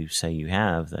that you say you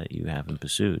have that you haven't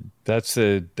pursued. that's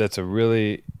a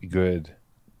really good.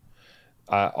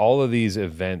 All of these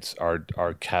events are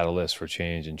catalysts for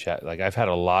change and chat. Like I've had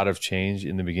a lot of change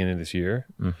in the beginning of this year,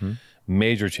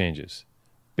 major changes,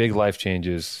 big life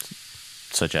changes,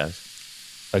 Such as?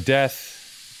 a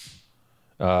death,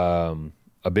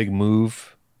 a big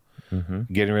move,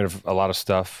 getting rid of a lot of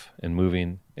stuff and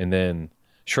moving, and then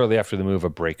shortly after the move, a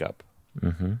breakup.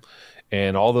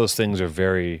 And all those things are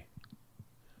very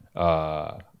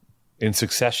in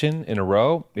succession in a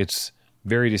row. It's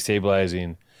very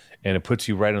destabilizing, and it puts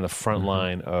you right on the front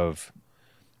line of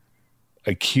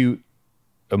acute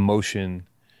emotion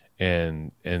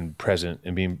and present,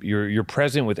 and being you're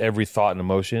present with every thought and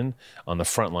emotion on the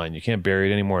front line. You can't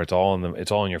bury it anymore. It's all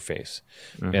in your face.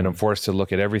 And I'm forced to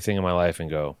look at everything in my life and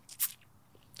go,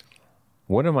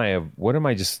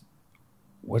 what's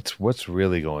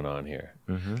really going on here?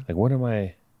 Like what am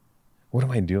I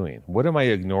doing? What am I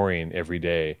ignoring every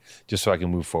day just so I can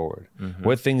move forward?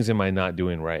 What things am I not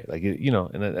doing right? Like,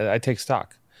 and I take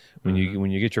stock. When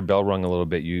you get your bell rung a little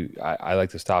bit, I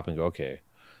like to stop and go, okay,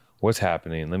 what's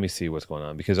happening? Let me see what's going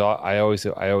on. Because I always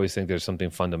think there's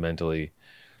something fundamentally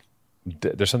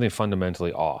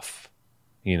off,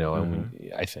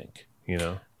 and I think,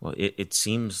 Well, it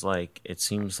seems like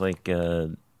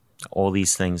all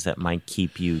these things that might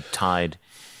keep you tied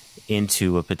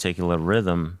into a particular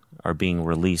rhythm are being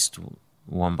released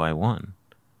one by one.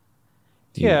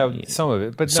 Some of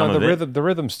it, but no, the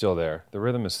rhythm's still there. The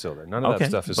rhythm is still there. None of that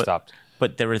stuff is stopped.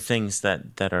 But there are things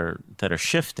that are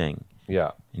shifting.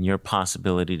 Yeah, and your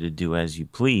possibility to do as you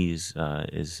please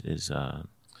is.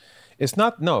 It's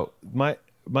not. No, my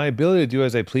ability to do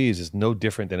as I please is no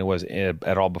different than it was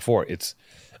at all before.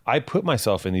 I put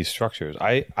myself in these structures.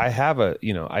 I have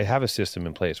a system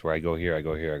in place where I go here, I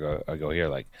go here, I go here.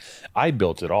 Like I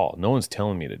built it all. No one's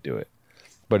telling me to do it,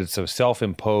 but it's a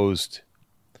self-imposed.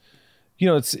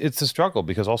 It's a struggle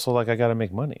because also like I got to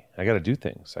make money. I got to do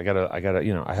things. I gotta.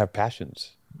 I have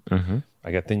passions.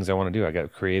 I got things I want to do. I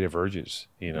got creative urges.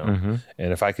 And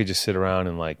if I could just sit around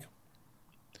and like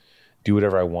do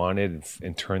whatever I wanted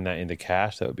and turn that into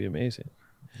cash, that would be amazing.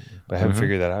 But I haven't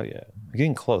figured that out yet. I'm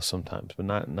getting close sometimes, but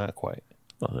not quite.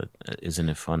 Well, isn't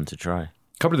it fun to try?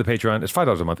 Come to the Patreon. It's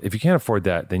 $5 a month. If you can't afford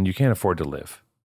that, then you can't afford to live.